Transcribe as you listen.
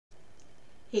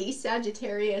Hey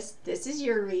Sagittarius, this is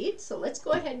your read, so let's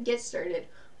go ahead and get started.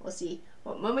 We'll see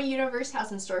what Mama Universe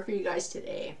has in store for you guys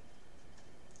today.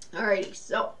 Alrighty,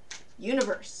 so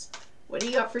Universe, what do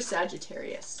you got for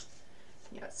Sagittarius?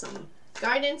 You got some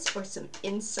guidance or some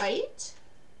insight,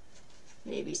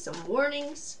 maybe some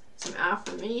warnings, some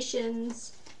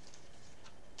affirmations.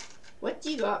 What do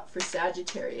you got for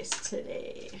Sagittarius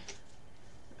today?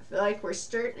 I feel like we're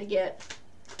starting to get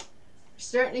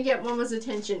Mama's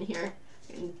attention here.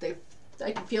 And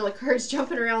I can feel the cards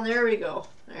jumping around. There we go.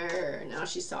 There, now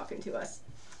she's talking to us.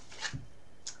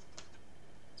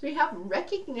 So we have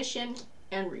recognition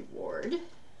and reward.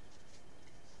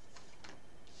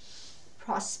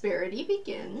 Prosperity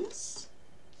begins.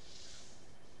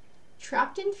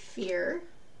 Trapped in fear.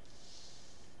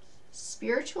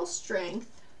 Spiritual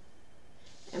strength.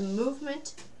 And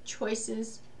movement,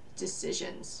 choices,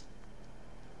 decisions.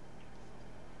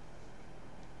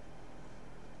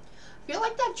 I feel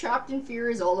like that trapped in fear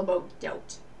is all about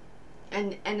doubt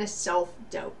and a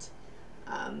self-doubt.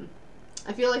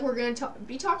 I feel like we're going to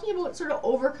be talking about sort of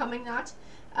overcoming that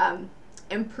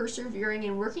and persevering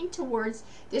and working towards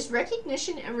this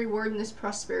recognition and reward, and this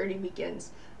prosperity begins.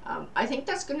 I think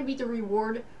that's going to be the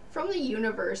reward from the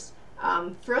universe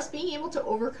for us being able to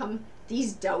overcome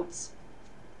these doubts.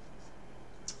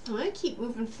 I'm going to keep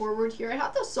moving forward here. I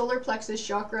have the solar plexus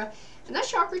chakra, and that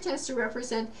chakra tends to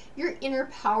represent your inner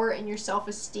power and your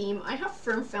self-esteem. I have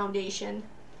firm foundation,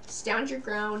 stand your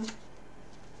ground,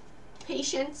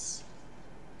 patience,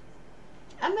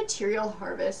 and material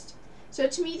harvest. So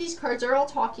to me, these cards are all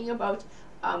talking about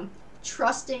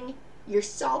trusting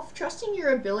yourself, trusting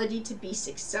your ability to be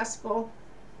successful,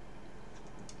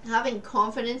 having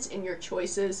confidence in your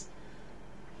choices.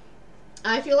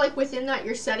 I feel like within that,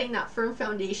 you're setting that firm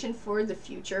foundation for the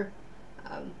future.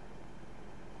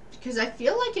 Because I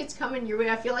feel like it's coming your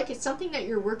way. I feel like it's something that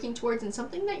you're working towards and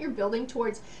something that you're building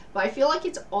towards. But I feel like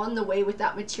it's on the way with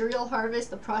that material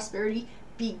harvest. The prosperity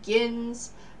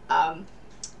begins.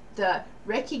 The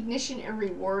recognition and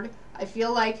reward. I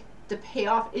feel like the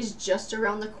payoff is just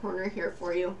around the corner here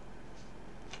for you.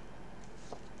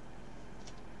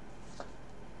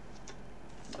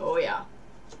 Oh yeah.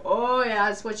 Oh yeah,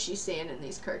 that's what she's saying in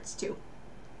these cards too.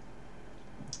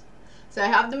 So I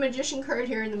have the Magician card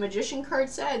here, and the Magician card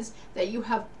says that you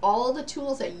have all the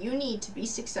tools that you need to be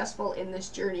successful in this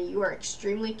journey. You are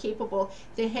extremely capable.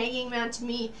 The Hanging Man to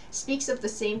me speaks of the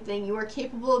same thing. You are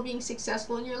capable of being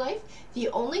successful in your life. The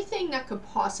only thing that could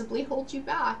possibly hold you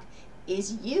back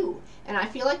is you. And I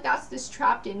feel like that's this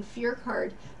trapped in fear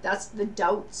card. That's the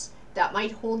doubts that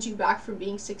might hold you back from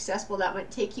being successful. That might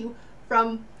take you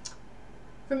from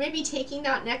maybe taking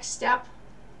that next step,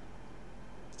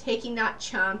 taking that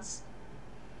chance,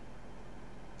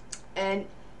 and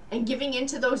giving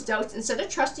into those doubts instead of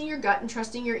trusting your gut and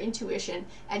trusting your intuition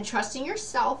and trusting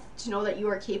yourself to know that you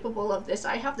are capable of this.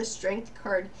 I have the Strength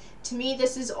card. To me,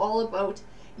 this is all about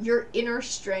your inner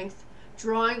strength,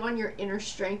 drawing on your inner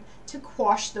strength to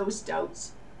quash those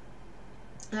doubts.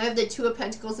 I have the Two of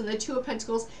Pentacles, and the Two of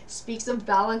Pentacles speaks of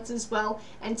balance as well.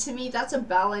 And to me, that's a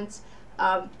balance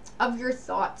of your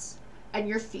thoughts and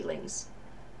your feelings,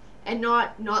 and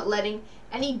not letting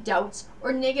any doubts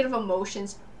or negative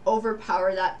emotions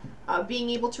overpower that.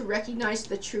 Being able to recognize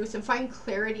the truth and find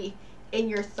clarity in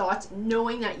your thoughts,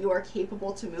 knowing that you are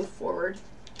capable to move forward.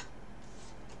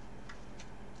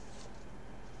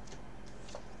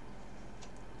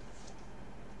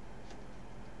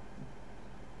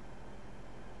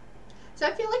 So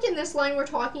I feel like in this line we're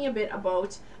talking a bit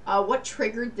about what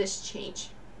triggered this change.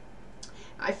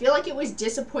 I feel like it was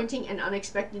disappointing and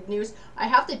unexpected news. I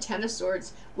have the Ten of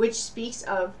Swords, which speaks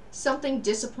of something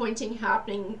disappointing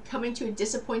happening, coming to a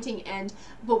disappointing end,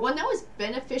 but one that was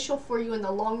beneficial for you in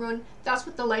the long run. That's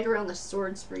what the light around the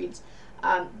swords reads.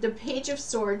 The Page of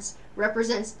Swords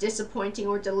represents disappointing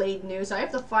or delayed news. I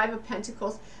have the Five of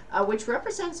Pentacles, which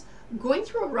represents going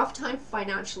through a rough time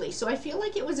financially. So I feel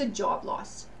like it was a job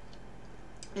loss.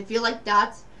 I feel like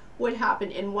that's what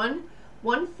happened. In one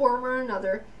form or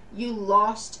another, you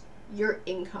lost your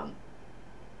income.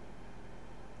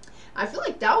 I feel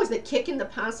like that was the kick in the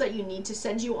pants that you need to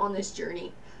send you on this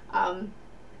journey.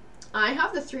 I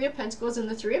have the Three of Pentacles, and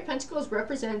the Three of Pentacles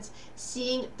represents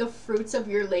seeing the fruits of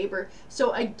your labor.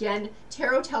 So again,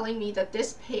 tarot telling me that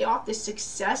this payoff, this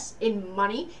success in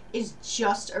money is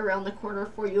just around the corner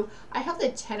for you. I have the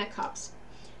Ten of Cups,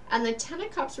 and the Ten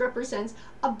of Cups represents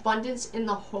abundance in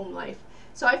the home life.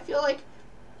 So I feel like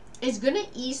it's going to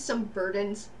ease some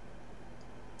burdens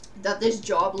that this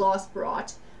job loss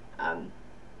brought.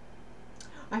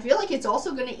 I feel like it's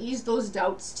also going to ease those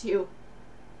doubts too.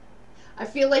 I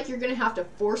feel like you're going to have to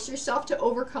force yourself to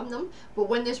overcome them, but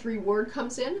when this reward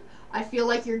comes in, I feel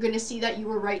like you're going to see that you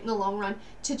were right in the long run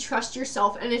to trust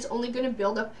yourself, and it's only going to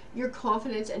build up your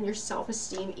confidence and your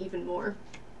self-esteem even more.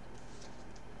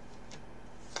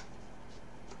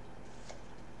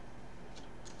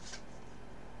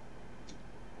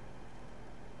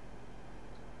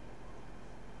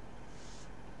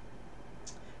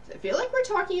 So I feel like we're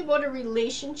talking about a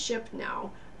relationship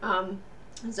now.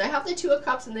 So I have the Two of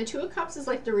Cups, and the Two of Cups is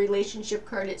like the relationship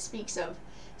card. It speaks of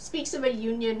a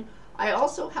union. I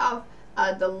also have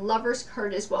the Lover's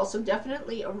card as well, so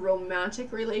definitely a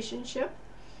romantic relationship.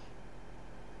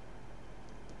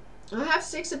 I have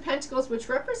Six of Pentacles, which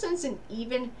represents an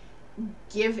even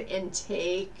give and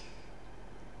take.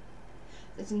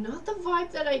 That's not the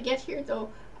vibe that I get here,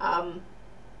 though. I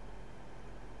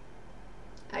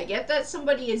get that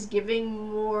somebody is giving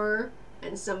more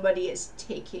and somebody is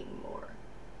taking more.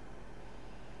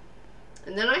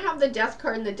 And then I have the Death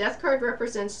card, and the Death card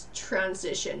represents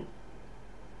transition.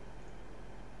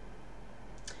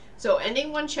 So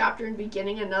ending one chapter and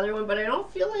beginning another one, but I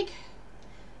don't feel like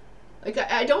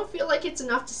I don't feel like it's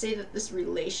enough to say that this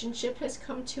relationship has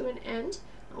come to an end.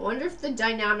 I wonder if the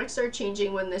dynamics are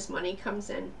changing when this money comes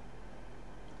in.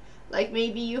 Like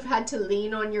maybe you've had to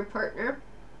lean on your partner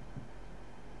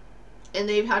and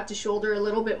they've had to shoulder a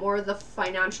little bit more of the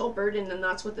financial burden, and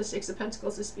that's what the Six of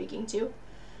Pentacles is speaking to.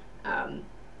 But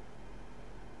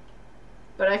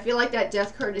I feel like that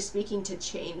Death card is speaking to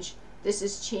change. This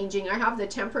is changing. I have the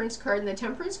Temperance card, and the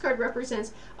Temperance card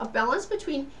represents a balance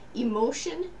between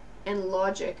emotion and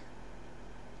logic.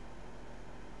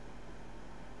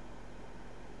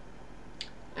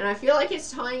 And I feel like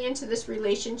it's tying into this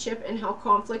relationship and how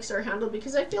conflicts are handled,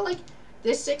 because I feel like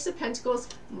this Six of Pentacles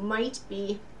might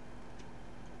be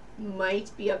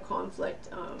a conflict.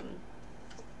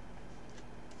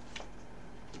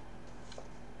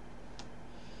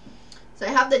 So I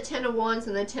have the Ten of Wands,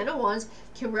 and the Ten of Wands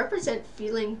can represent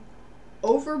feeling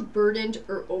overburdened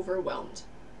or overwhelmed.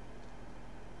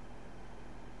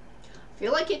 I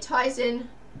feel like it ties in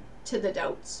to the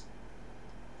doubts.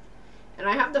 And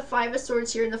I have the Five of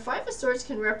Swords here, and the Five of Swords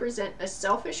can represent a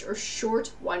selfish or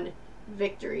short-won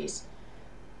victories.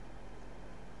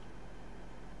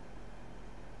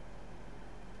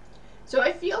 So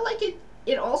I feel like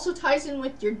it also ties in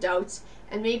with your doubts,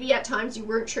 and maybe at times you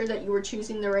weren't sure that you were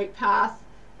choosing the right path,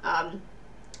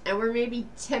 and were maybe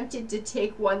tempted to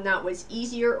take one that was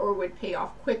easier or would pay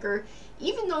off quicker,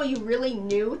 even though you really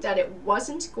knew that it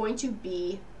wasn't going to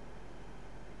be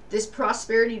this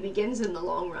prosperity begins in the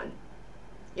long run.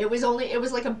 It was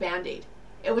like a band-aid.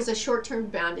 It was a short-term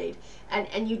band-aid,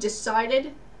 and you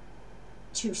decided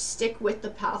to stick with the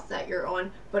path that you're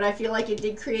on, but I feel like it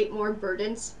did create more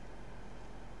burdens,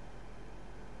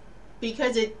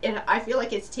 because I feel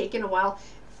like it's taken a while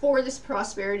for this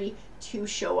prosperity to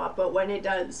show up, but when it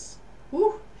does,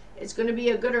 whew, it's going to be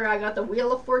a gooder. I got the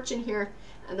Wheel of Fortune here,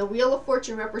 and the Wheel of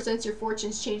Fortune represents your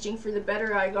fortunes changing for the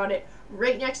better. I got it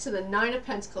right next to the Nine of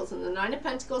Pentacles, and the Nine of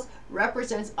Pentacles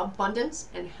represents abundance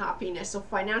and happiness, so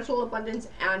financial abundance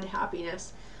and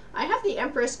happiness. I have the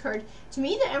Empress card. To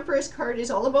me, the Empress card is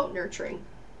all about nurturing.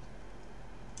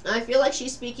 And I feel like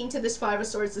she's speaking to this Five of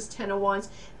Swords, this Ten of Wands,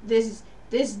 this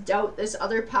doubt, this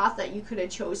other path that you could have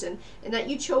chosen, and that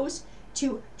you chose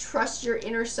to trust your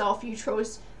inner self. You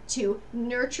chose to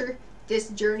nurture this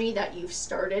journey that you've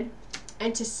started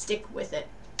and to stick with it.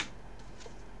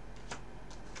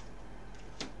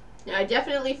 Now, I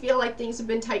definitely feel like things have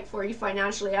been tight for you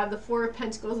financially. I have the Four of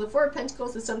Pentacles. The Four of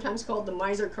Pentacles is sometimes called the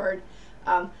Miser card.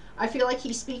 I feel like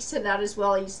he speaks to that as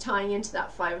well. He's tying into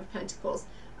that Five of Pentacles.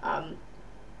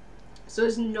 So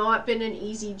it's not been an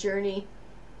easy journey.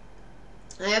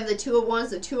 I have the Two of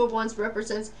Wands. The Two of Wands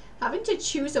represents having to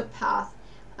choose a path.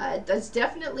 That's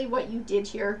definitely what you did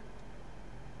here.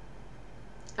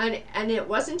 And it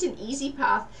wasn't an easy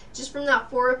path. Just from that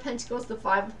Four of Pentacles, the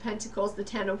Five of Pentacles, the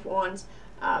Ten of Wands.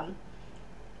 And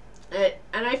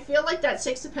I feel like that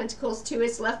Six of Pentacles too,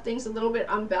 it's left things a little bit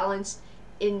unbalanced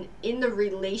in the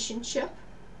relationship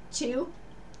too.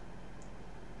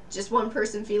 Just one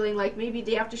person feeling like maybe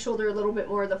they have to shoulder a little bit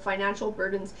more of the financial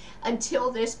burdens until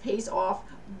this pays off.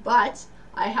 But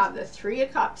I have the Three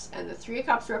of Cups, and the Three of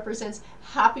Cups represents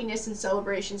happiness and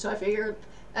celebration. So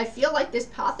I feel like this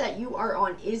path that you are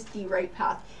on is the right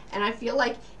path, and I feel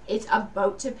like it's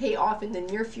about to pay off in the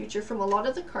near future from a lot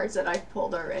of the cards that I've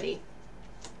pulled already.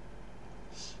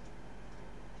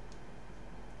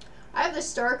 I have the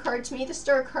Star card. To me, the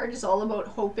Star card is all about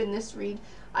hope in this read.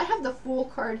 I have the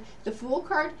Fool card. The Fool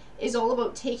card is all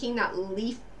about taking that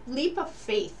leap of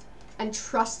faith and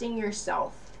trusting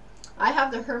yourself. I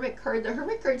have the Hermit card. The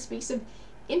Hermit card speaks of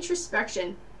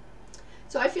introspection.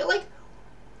 So I feel like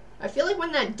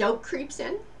when that doubt creeps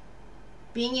in,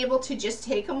 being able to just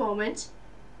take a moment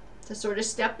to sort of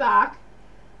step back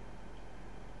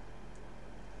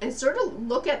and sort of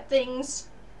look at things,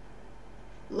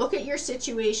 look at your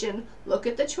situation, look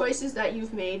at the choices that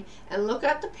you've made, and look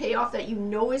at the payoff that you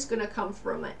know is going to come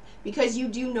from it, because you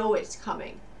do know it's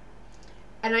coming.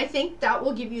 And I think that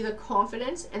will give you the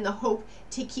confidence and the hope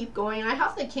to keep going. I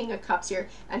have the King of Cups here,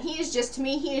 and he is just, to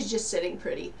me, he is just sitting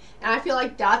pretty. And I feel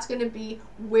like that's going to be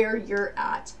where you're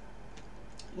at.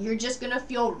 You're just going to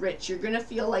feel rich. You're going to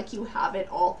feel like you have it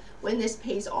all when this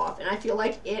pays off. And I feel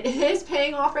like it is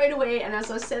paying off right away. And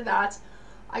as I said that,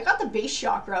 I got the base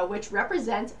chakra, which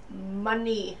represents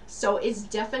money. So it's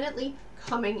definitely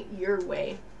coming your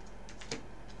way.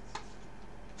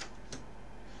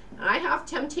 I have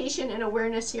temptation and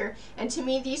awareness here, and to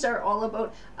me these are all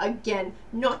about, again,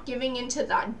 not giving into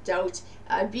that doubt,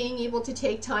 being able to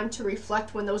take time to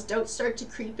reflect when those doubts start to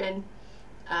creep in,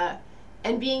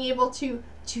 and being able to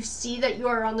see that you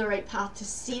are on the right path, to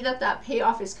see that that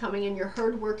payoff is coming and your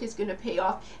hard work is going to pay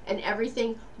off and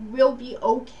everything will be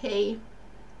okay.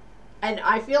 And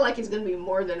I feel like it's going to be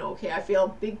more than okay. I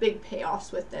feel big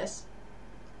payoffs with this.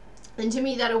 And to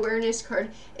me, that awareness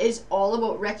card is all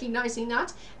about recognizing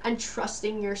that and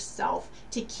trusting yourself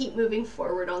to keep moving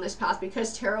forward on this path,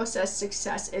 because tarot says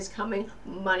success is coming,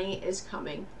 money is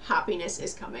coming, happiness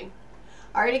is coming.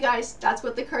 Alrighty guys, that's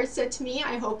what the card said to me.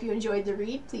 I hope you enjoyed the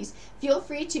read. Please feel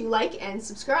free to like and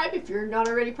subscribe if you're not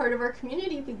already part of our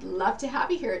community. We'd love to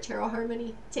have you here at Tarot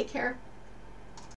Harmony. Take care.